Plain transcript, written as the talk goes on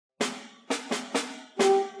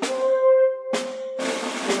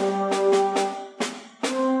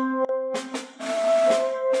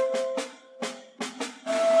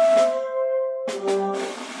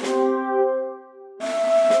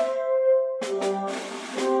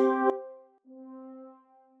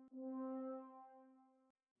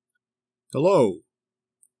Hello,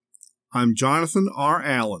 I'm Jonathan R.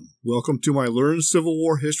 Allen. Welcome to my Learn Civil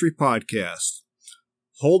War History podcast.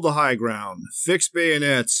 Hold the high ground, fix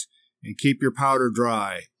bayonets, and keep your powder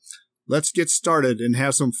dry. Let's get started and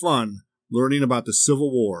have some fun learning about the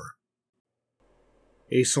Civil War.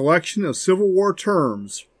 A selection of Civil War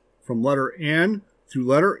terms from letter N through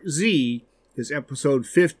letter Z is episode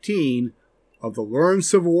 15 of the Learn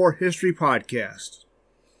Civil War History podcast.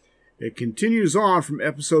 It continues on from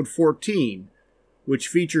episode 14, which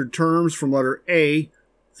featured terms from letter A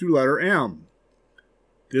through letter M.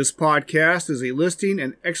 This podcast is a listing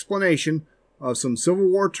and explanation of some Civil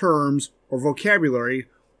War terms or vocabulary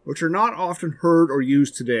which are not often heard or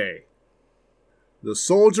used today. The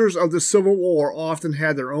soldiers of the Civil War often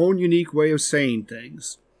had their own unique way of saying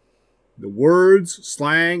things. The words,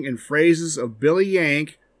 slang, and phrases of Billy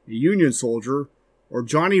Yank, a Union soldier, or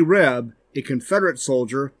Johnny Reb, a Confederate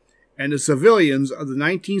soldier, and the civilians of the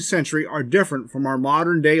 19th century are different from our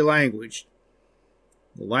modern-day language.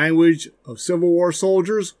 The language of Civil War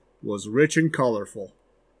soldiers was rich and colorful.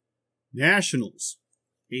 Nationals,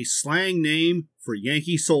 a slang name for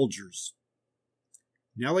Yankee soldiers.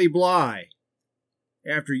 Nellie Bly.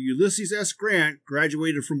 After Ulysses S. Grant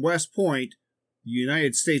graduated from West Point, the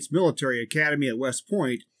United States Military Academy at West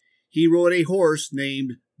Point, he rode a horse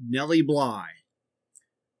named Nellie Bly.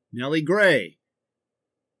 Nellie Gray.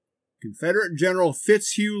 Confederate General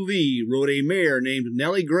Fitzhugh Lee rode a mare named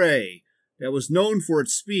Nellie Gray that was known for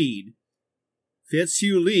its speed.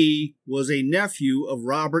 Fitzhugh Lee was a nephew of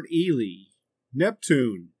Robert E. Lee.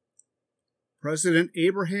 Neptune. President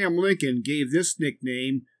Abraham Lincoln gave this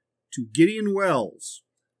nickname to Gideon Welles,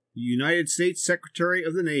 the United States Secretary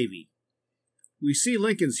of the Navy. We see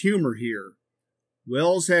Lincoln's humor here.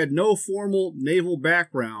 Welles had no formal naval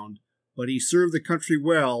background, but he served the country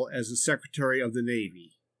well as the Secretary of the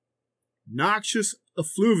Navy. Noxious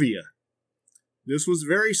effluvia. This was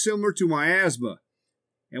very similar to miasma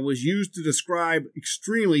and was used to describe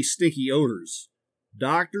extremely stinky odors.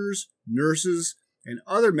 Doctors, nurses, and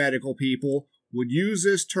other medical people would use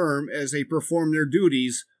this term as they performed their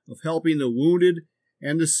duties of helping the wounded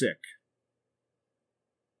and the sick.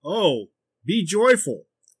 Oh, be joyful.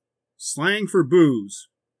 Slang for booze.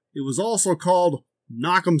 It was also called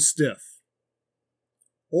knock 'em stiff.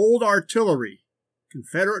 Old artillery.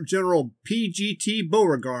 Confederate General P.G.T.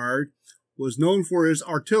 Beauregard was known for his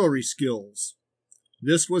artillery skills.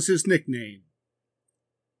 This was his nickname.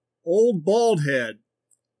 Old Bald Head.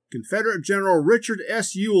 Confederate General Richard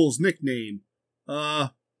S. Ewell's nickname.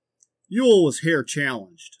 Ewell was hair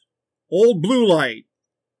challenged. Old Blue Light.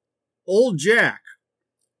 Old Jack.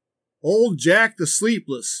 Old Jack the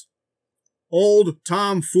Sleepless. Old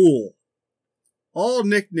Tom Fool. All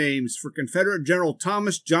nicknames for Confederate General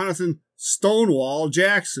Thomas Jonathan Stonewall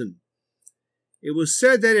Jackson. It was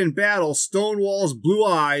said that in battle, Stonewall's blue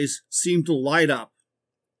eyes seemed to light up.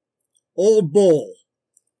 Old Bull.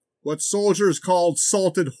 What soldiers called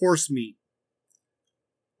salted horse meat.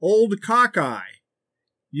 Old Cockeye.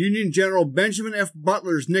 Union General Benjamin F.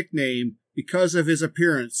 Butler's nickname because of his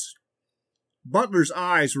appearance. Butler's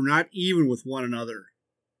eyes were not even with one another.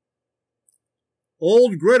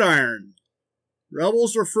 Old Gridiron.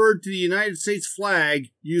 Rebels referred to the United States flag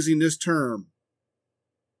using this term.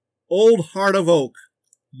 Old Heart of Oak.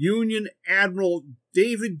 Union Admiral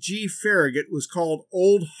David G. Farragut was called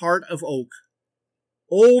Old Heart of Oak.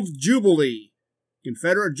 Old Jubilee.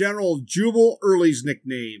 Confederate General Jubal Early's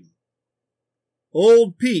nickname.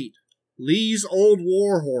 Old Pete. Lee's old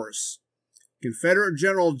war horse. Confederate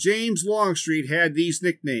General James Longstreet had these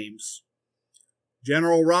nicknames.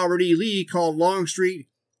 General Robert E. Lee called Longstreet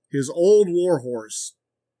his old war horse.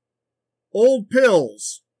 Old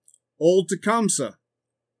Pills. Old Tecumseh.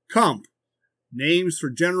 Cump. Names for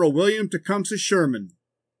General William Tecumseh Sherman.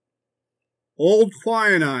 Old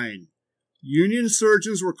Quinine. Union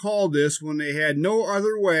surgeons were called this when they had no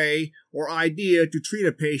other way or idea to treat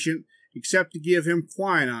a patient except to give him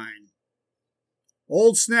quinine.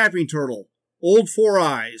 Old Snapping Turtle. Old Four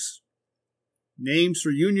Eyes. Names for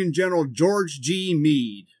Union General George G.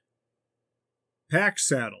 Meade. Pack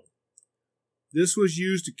saddle. This was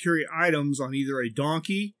used to carry items on either a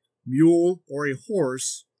donkey, mule, or a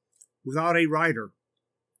horse without a rider.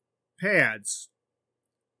 Pads.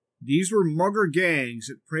 These were mugger gangs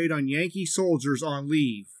that preyed on Yankee soldiers on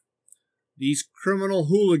leave. These criminal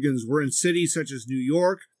hooligans were in cities such as New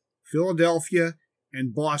York, Philadelphia,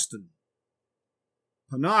 and Boston.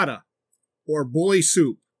 Panada, or bully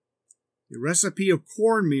soup. A recipe of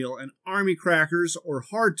cornmeal and army crackers or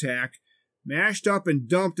hardtack mashed up and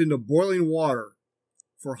dumped into boiling water.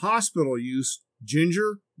 For hospital use,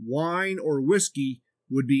 ginger, wine, or whiskey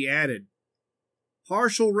would be added.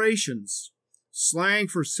 Partial rations, slang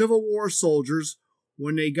for Civil War soldiers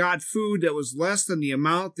when they got food that was less than the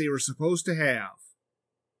amount they were supposed to have.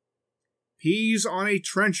 Peas on a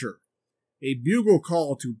trencher, a bugle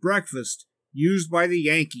call to breakfast used by the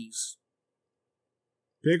Yankees.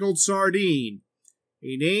 Pickled sardine,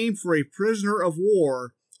 a name for a prisoner of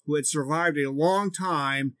war who had survived a long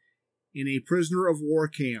time in a prisoner of war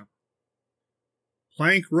camp.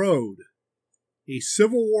 Plank road, a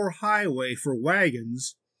Civil War highway for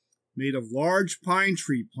wagons made of large pine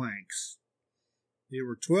tree planks. They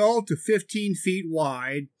were 12 to 15 feet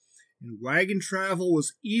wide, and wagon travel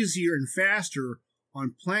was easier and faster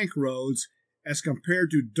on plank roads as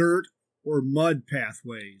compared to dirt or mud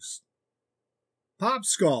pathways.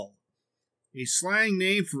 Popskull, a slang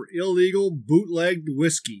name for illegal bootlegged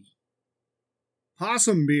whiskey.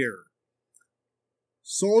 Possum beer.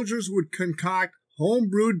 Soldiers would concoct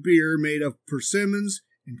home-brewed beer made of persimmons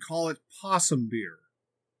and call it possum beer.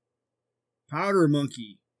 Powder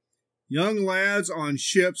monkey, young lads on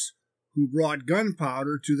ships who brought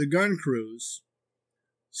gunpowder to the gun crews.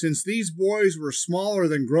 Since these boys were smaller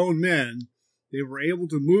than grown men, they were able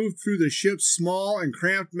to move through the ship's small and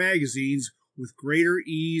cramped magazines with greater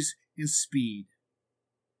ease and speed.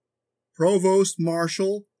 Provost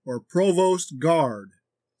Marshal or Provost Guard.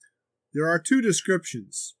 There are two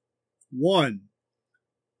descriptions. 1.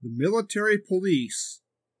 The military police.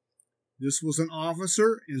 This was an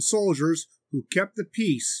officer and soldiers who kept the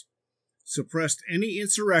peace, suppressed any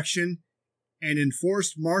insurrection, and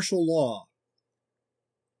enforced martial law.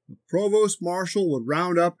 The provost marshal would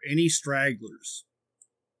round up any stragglers.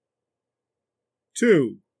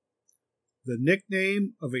 2. The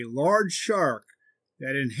nickname of a large shark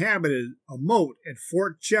that inhabited a moat at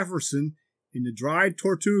Fort Jefferson in the dried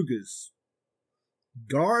Tortugas.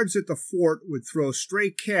 Guards at the fort would throw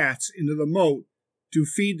stray cats into the moat to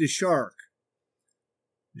feed the shark.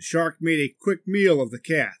 The shark made a quick meal of the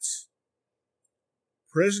cats.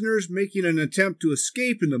 Prisoners making an attempt to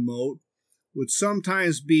escape in the moat would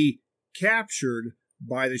sometimes be captured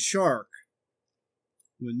by the shark.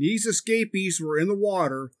 When these escapees were in the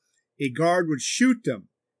water, a guard would shoot them,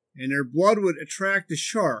 and their blood would attract the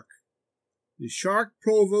shark. The shark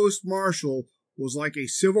provost marshal was like a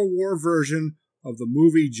Civil War version of the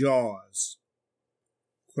movie Jaws.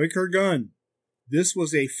 Quaker gun. This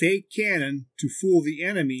was a fake cannon to fool the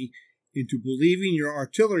enemy into believing your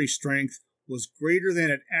artillery strength was greater than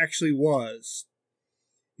it actually was.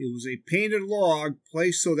 It was a painted log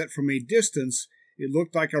placed so that from a distance it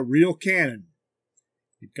looked like a real cannon.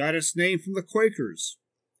 It got its name from the Quakers,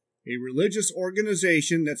 a religious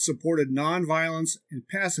organization that supported nonviolence and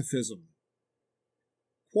pacifism.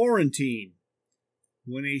 Quarantine.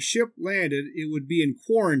 When a ship landed, it would be in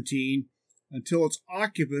quarantine until its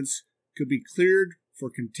occupants could be cleared for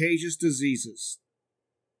contagious diseases.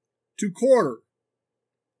 To quarter.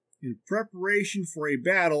 In preparation for a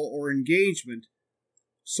battle or engagement,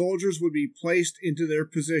 soldiers would be placed into their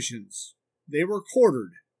positions. They were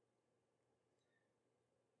quartered.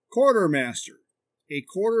 Quartermaster. A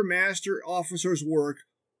quartermaster officer's work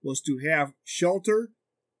was to have shelter,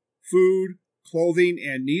 food, clothing,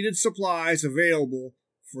 and needed supplies available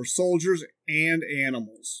for soldiers and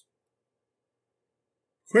animals.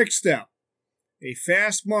 Quick step. A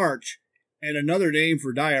fast march and another name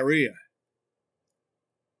for diarrhea.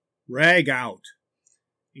 Rag out.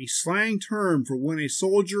 A slang term for when a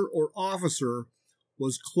soldier or officer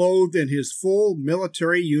was clothed in his full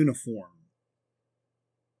military uniform.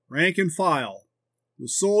 Rank and file. The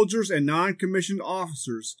soldiers and non-commissioned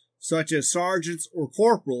officers, such as sergeants or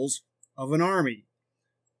corporals, of an army.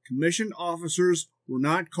 Commissioned officers were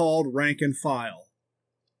not called rank and file.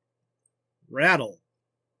 Rattle.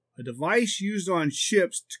 A device used on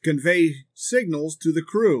ships to convey signals to the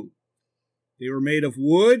crew. They were made of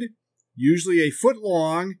wood, usually a foot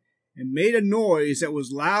long, and made a noise that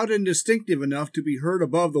was loud and distinctive enough to be heard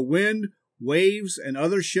above the wind, waves, and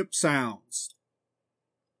other ship sounds.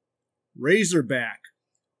 Razorback.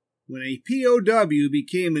 When a POW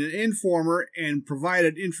became an informer and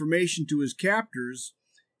provided information to his captors,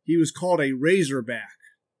 he was called a razorback.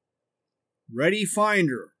 Ready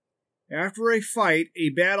finder. After a fight,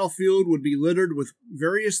 a battlefield would be littered with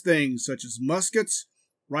various things such as muskets,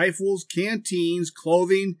 rifles, canteens,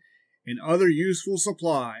 clothing, and other useful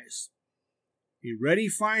supplies. A ready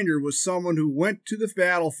finder was someone who went to the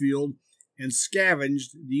battlefield and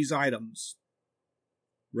scavenged these items.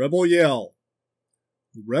 Rebel yell.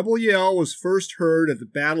 The rebel yell was first heard at the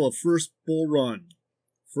Battle of First Bull Run,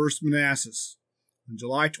 1st Manassas, on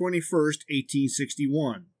July 21,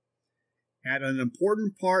 1861. At an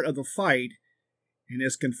important part of the fight, and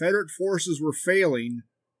as Confederate forces were failing,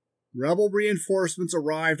 rebel reinforcements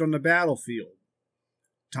arrived on the battlefield.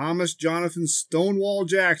 Thomas Jonathan Stonewall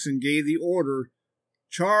Jackson gave the order,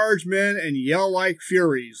 "Charge, men, and yell like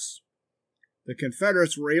furies." The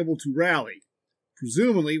Confederates were able to rally,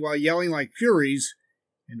 presumably while yelling like furies,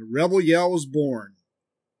 and the rebel yell was born.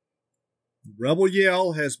 The rebel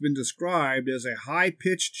yell has been described as a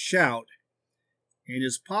high-pitched shout and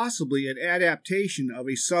is possibly an adaptation of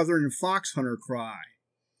a Southern fox hunter cry.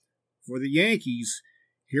 For the Yankees,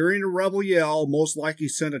 hearing a rebel yell most likely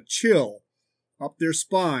sent a chill up their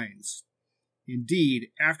spines.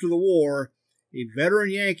 Indeed, after the war, a veteran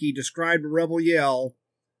Yankee described a rebel yell,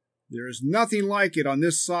 "There is nothing like it on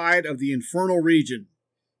this side of the infernal region.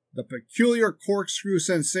 The peculiar corkscrew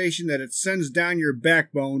sensation that it sends down your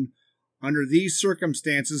backbone under these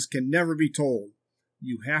circumstances can never be told.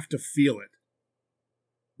 You have to feel it."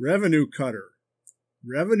 Revenue cutter.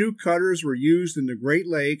 Revenue cutters were used in the Great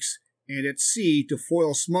Lakes and at sea to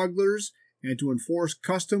foil smugglers and to enforce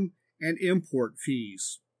custom and import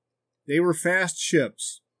fees. They were fast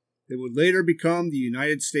ships that would later become the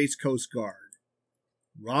United States Coast Guard.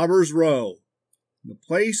 Robbers' Row, the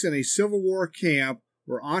place in a Civil War camp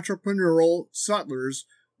where entrepreneurial sutlers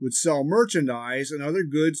would sell merchandise and other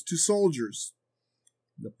goods to soldiers.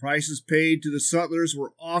 The prices paid to the sutlers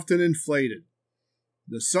were often inflated.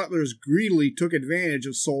 The sutlers greedily took advantage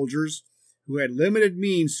of soldiers who had limited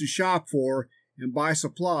means to shop for and buy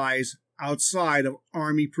supplies outside of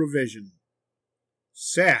army provision.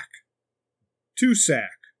 Sack. To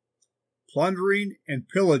sack. Plundering and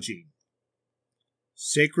pillaging.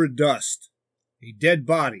 Sacred dust. A dead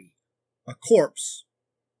body. A corpse.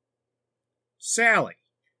 Sally.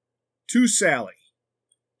 To sally.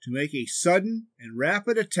 To make a sudden and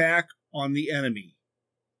rapid attack on the enemy.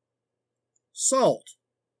 Salt.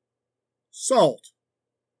 Salt.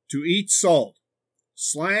 To eat salt.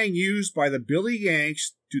 Slang used by the Billy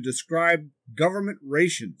Yanks to describe government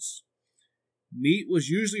rations. Meat was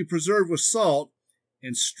usually preserved with salt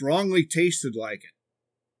and strongly tasted like it.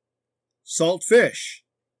 Salt fish.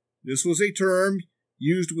 This was a term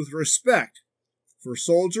used with respect for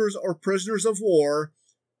soldiers or prisoners of war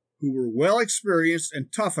who were well experienced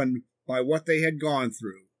and toughened by what they had gone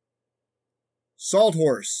through. Salt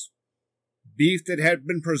horse. Beef that had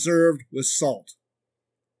been preserved with salt.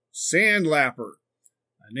 Sandlapper.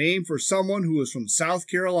 A name for someone who was from South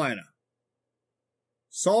Carolina.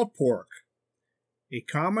 Salt pork. A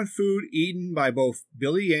common food eaten by both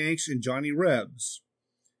Billy Yanks and Johnny Rebs.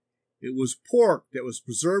 It was pork that was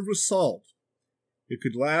preserved with salt. It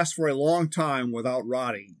could last for a long time without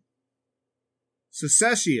rotting.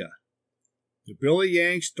 Secessia. The Billy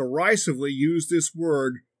Yanks derisively used this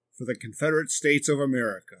word for the Confederate States of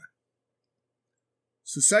America.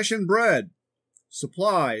 Secession bread.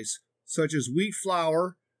 Supplies, such as wheat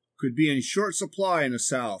flour, could be in short supply in the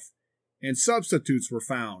South, and substitutes were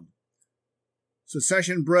found.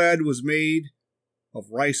 Secession bread was made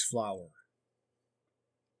of rice flour.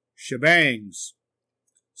 Shebangs.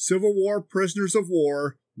 Civil War prisoners of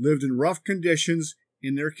war lived in rough conditions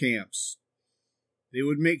in their camps. They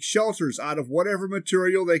would make shelters out of whatever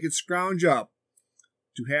material they could scrounge up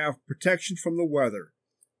to have protection from the weather,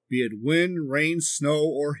 be it wind, rain, snow,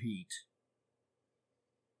 or heat.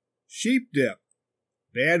 Sheep dip.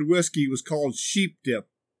 Bad whiskey was called sheep dip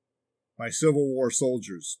by Civil War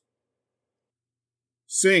soldiers.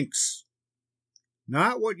 Sinks.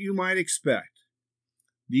 Not what you might expect.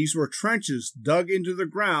 These were trenches dug into the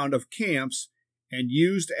ground of camps and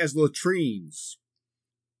used as latrines.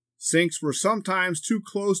 Sinks were sometimes too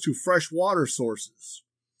close to fresh water sources.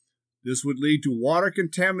 This would lead to water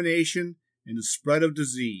contamination and the spread of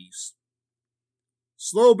disease.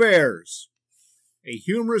 Slow bears. A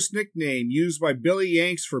humorous nickname used by Billy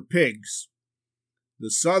Yanks for pigs.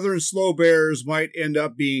 The southern slow bears might end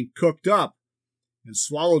up being cooked up and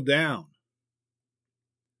swallowed down.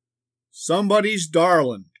 Somebody's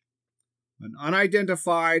darlin'. An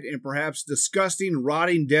unidentified and perhaps disgusting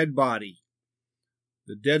rotting dead body.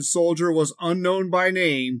 The dead soldier was unknown by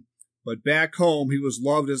name, but back home he was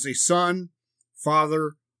loved as a son,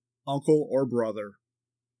 father, uncle, or brother.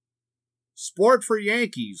 Sport for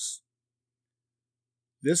Yankees.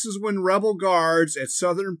 This is when rebel guards at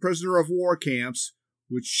Southern prisoner of war camps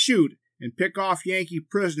would shoot and pick off Yankee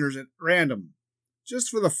prisoners at random, just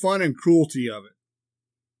for the fun and cruelty of it.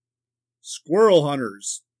 Squirrel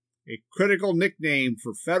hunters, a critical nickname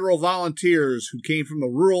for federal volunteers who came from the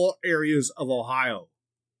rural areas of Ohio.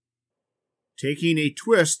 Taking a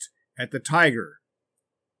twist at the tiger,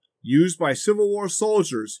 used by Civil War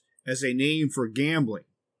soldiers as a name for gambling.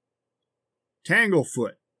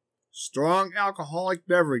 Tanglefoot. Strong alcoholic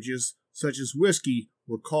beverages such as whiskey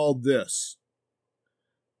were called this.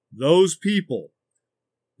 Those people.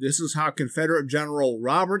 This is how Confederate General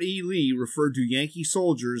Robert E. Lee referred to Yankee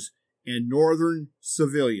soldiers and Northern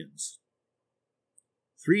civilians.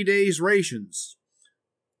 3 days' rations.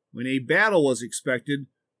 When a battle was expected,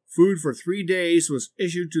 food for 3 days was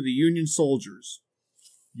issued to the Union soldiers.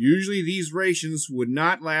 Usually these rations would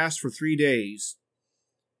not last for 3 days.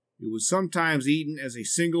 It was sometimes eaten as a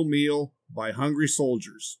single meal by hungry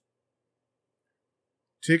soldiers.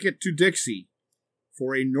 Ticket to Dixie.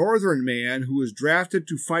 For a Northern man who was drafted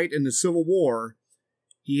to fight in the Civil War,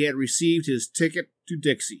 he had received his ticket to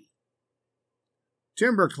Dixie.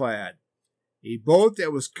 Timberclad. A boat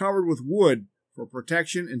that was covered with wood for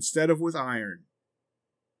protection instead of with iron.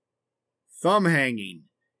 Thumb hanging.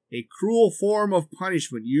 A cruel form of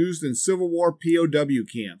punishment used in Civil War POW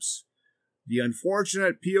camps. The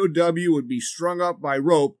unfortunate POW would be strung up by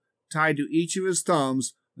rope tied to each of his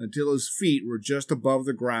thumbs until his feet were just above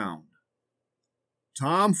the ground.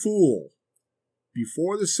 Tom Fool.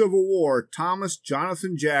 Before the Civil War, Thomas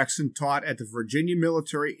Jonathan Jackson taught at the Virginia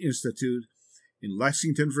Military Institute in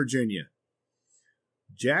Lexington, Virginia.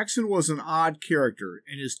 Jackson was an odd character,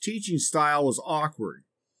 and his teaching style was awkward.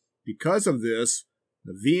 Because of this,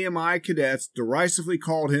 the VMI cadets derisively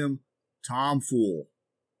called him Tom Fool.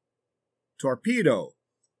 Torpedo,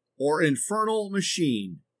 or infernal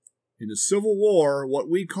machine. In the Civil War, what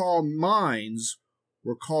we call mines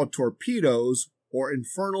were called torpedoes or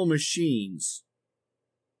infernal machines.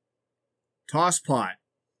 Tosspot,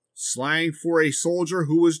 slang for a soldier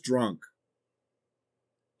who was drunk.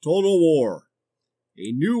 Total War,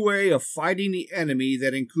 a new way of fighting the enemy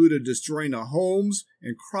that included destroying the homes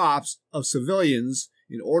and crops of civilians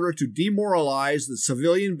in order to demoralize the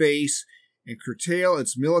civilian base and curtail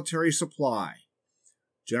its military supply.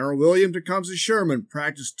 General William Tecumseh Sherman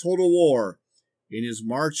practiced total war in his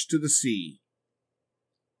March to the Sea.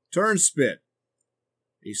 Turnspit,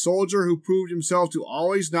 a soldier who proved himself to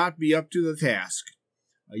always not be up to the task,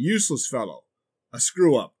 a useless fellow, a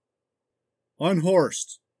screw-up.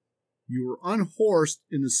 Unhorsed, you were unhorsed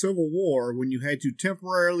in the Civil War when you had to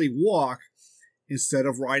temporarily walk instead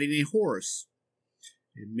of riding a horse.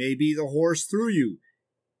 It may be the horse threw you,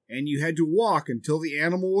 and you had to walk until the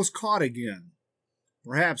animal was caught again.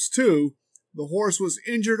 Perhaps, too, the horse was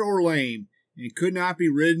injured or lame and could not be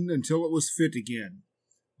ridden until it was fit again.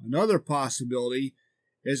 Another possibility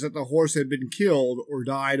is that the horse had been killed or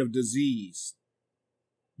died of disease.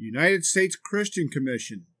 United States Christian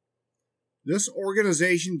Commission. This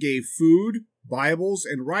organization gave food, Bibles,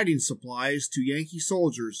 and writing supplies to Yankee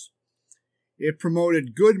soldiers. It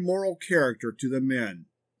promoted good moral character to the men.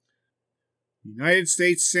 United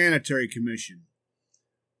States Sanitary Commission.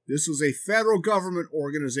 This was a federal government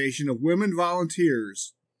organization of women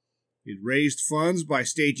volunteers. It raised funds by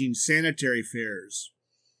staging sanitary fairs.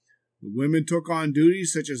 The women took on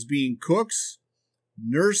duties such as being cooks,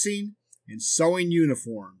 nursing, and sewing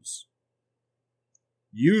uniforms.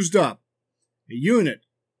 Used up. A unit,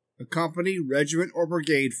 a company, regiment, or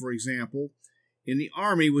brigade, for example, in the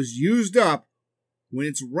Army was used up when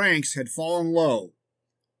its ranks had fallen low.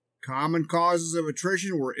 Common causes of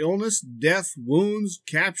attrition were illness, death, wounds,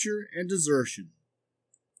 capture, and desertion.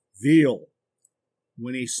 Veal.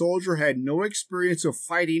 When a soldier had no experience of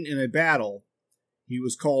fighting in a battle, he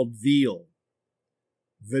was called veal.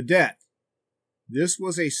 Vedette. This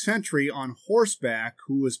was a sentry on horseback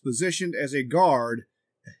who was positioned as a guard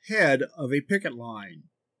ahead of a picket line.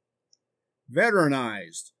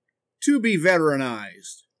 Veteranized. To be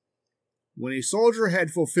veteranized. When a soldier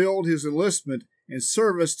had fulfilled his enlistment and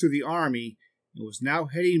service to the Army and was now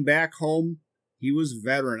heading back home, he was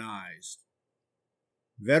veteranized.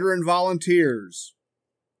 Veteran volunteers.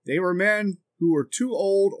 They were men who were too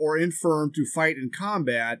old or infirm to fight in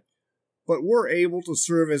combat, but were able to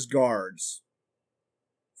serve as guards.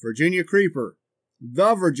 Virginia Creeper.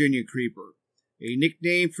 The Virginia Creeper, a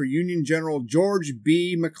nickname for Union General George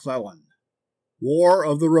B. McClellan. War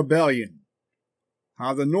of the Rebellion.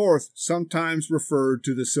 How the North sometimes referred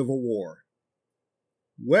to the Civil War.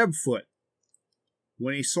 Webfoot.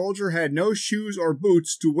 When a soldier had no shoes or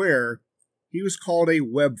boots to wear, he was called a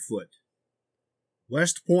webfoot.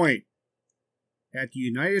 West Point. At the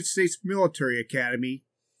United States Military Academy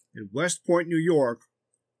at West Point, New York,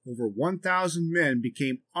 over 1,000 men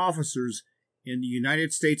became officers in the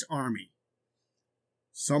United States Army.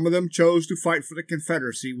 Some of them chose to fight for the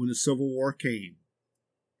Confederacy when the Civil War came.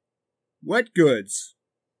 Wet goods.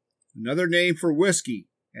 Another name for whiskey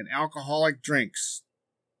and alcoholic drinks.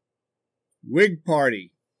 Whig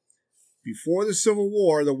Party. Before the Civil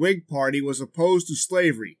War, the Whig Party was opposed to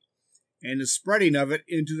slavery and the spreading of it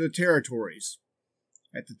into the territories.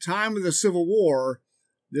 At the time of the Civil War,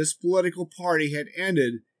 this political party had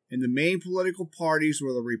ended and the main political parties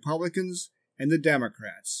were the Republicans and the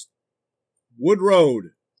Democrats. Wood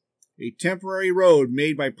Road, a temporary road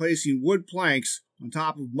made by placing wood planks on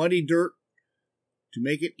top of muddy dirt to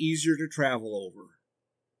make it easier to travel over.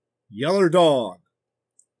 Yeller Dog,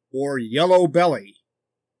 or Yellow Belly,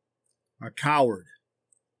 a coward.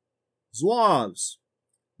 Zouaves.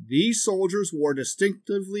 These soldiers wore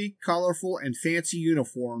distinctively colorful and fancy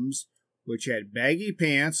uniforms which had baggy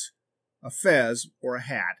pants, a fez or a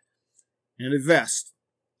hat, and a vest.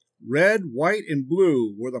 Red, white, and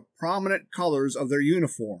blue were the prominent colors of their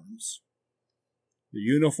uniforms. The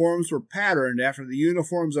uniforms were patterned after the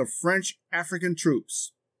uniforms of French African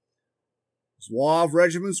troops. Zouave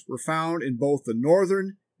regiments were found in both the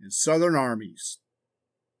Northern and Southern armies.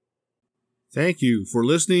 Thank you for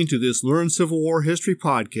listening to this Learn Civil War History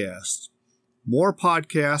podcast. More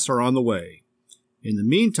podcasts are on the way. In the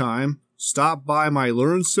meantime, stop by my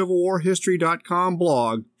LearnCivilWarHistory.com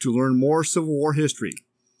blog to learn more Civil War history.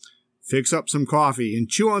 Fix up some coffee and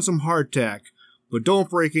chew on some hardtack, but don't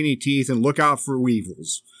break any teeth and look out for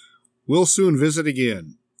weevils. We'll soon visit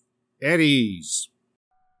again. At ease.